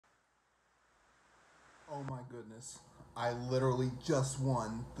Oh my goodness. I literally just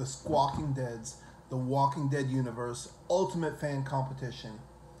won the Squawking Dead's The Walking Dead Universe Ultimate Fan Competition.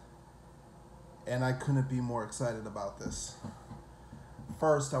 And I couldn't be more excited about this.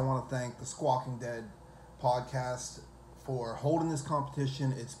 First, I want to thank the Squawking Dead podcast for holding this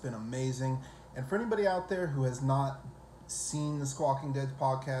competition. It's been amazing. And for anybody out there who has not seen the Squawking Dead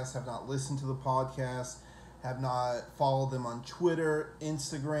podcast, have not listened to the podcast, have not followed them on Twitter,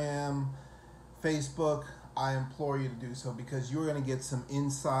 Instagram, Facebook, I implore you to do so, because you're going to get some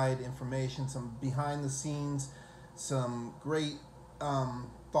inside information, some behind the scenes, some great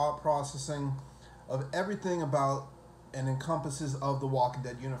thought processing of everything about and encompasses of the Walking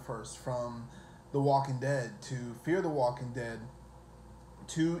Dead universe, from The Walking Dead to Fear the Walking Dead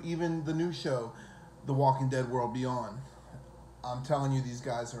to even the new show, The Walking Dead World Beyond. I'm telling you, these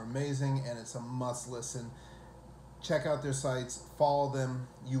guys are amazing, and it's a must listen. Check out their sites, follow them.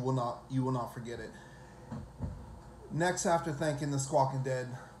 You will not forget it. Next, after thanking the Squawking Dead,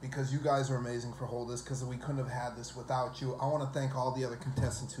 because you guys are amazing for holding this, because we couldn't have had this without you, I want to thank all the other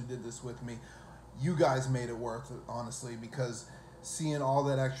contestants who did this with me. You guys made it worth it, honestly, because seeing all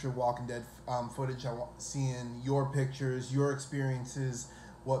that extra Walking Dead footage, seeing your pictures, your experiences,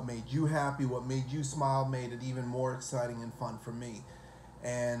 what made you happy, what made you smile, made it even more exciting and fun for me.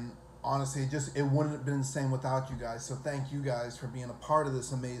 And honestly, it wouldn't have been the same without you guys. So thank you guys for being a part of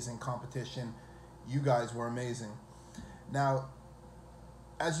this amazing competition. You guys were amazing. Now,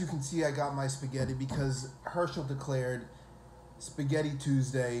 as you can see, I got my spaghetti because Herschel declared Spaghetti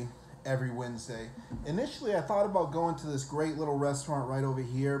Tuesday every Wednesday. Initially, I thought about going to this great little restaurant right over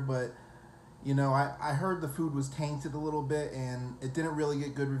here, but you know, I heard the food was tainted a little bit and it didn't really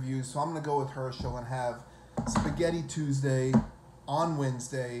get good reviews. So I'm going to go with Herschel and have Spaghetti Tuesday on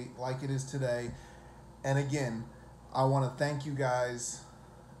Wednesday like it is today. And again, I want to thank you guys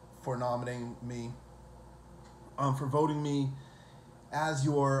for nominating me, for voting me as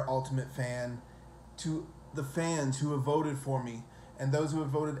your ultimate fan. To the fans who have voted for me and those who have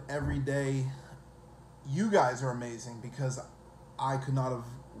voted every day, you guys are amazing, because I could not have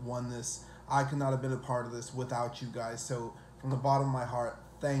won this. I could not have been a part of this without you guys. So from the bottom of my heart,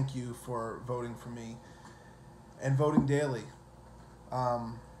 thank you for voting for me and voting daily.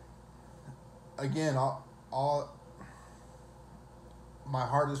 Again, my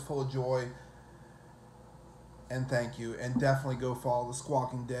heart is full of joy, and thank you. And definitely go follow the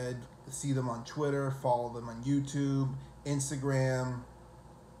Squawking Dead. See them on Twitter, follow them on YouTube, Instagram,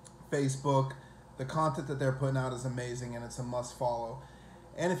 Facebook. The content that they're putting out is amazing, and it's a must follow.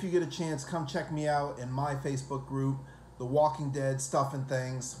 And if you get a chance, come check me out in my Facebook group, The Walking Dead Stuff and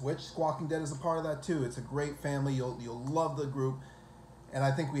Things, which Squawking Dead is a part of that too. It's a great family. You'll love the group, and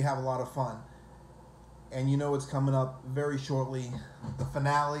I think we have a lot of fun. And you know it's coming up very shortly, the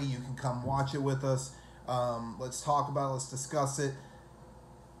finale. You can come watch it with us. Let's talk about it. Let's discuss it.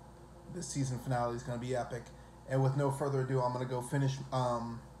 This season finale is going to be epic. And with no further ado, I'm going to go finish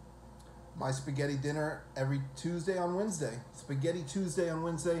my spaghetti dinner every Tuesday on Wednesday. Spaghetti Tuesday on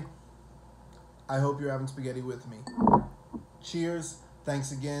Wednesday. I hope you're having spaghetti with me. Cheers.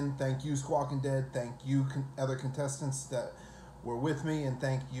 Thanks again. Thank you, Squawking Dead. Thank you, other contestants that were with me. And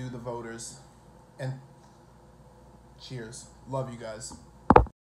thank you, the voters. And cheers. Love you guys.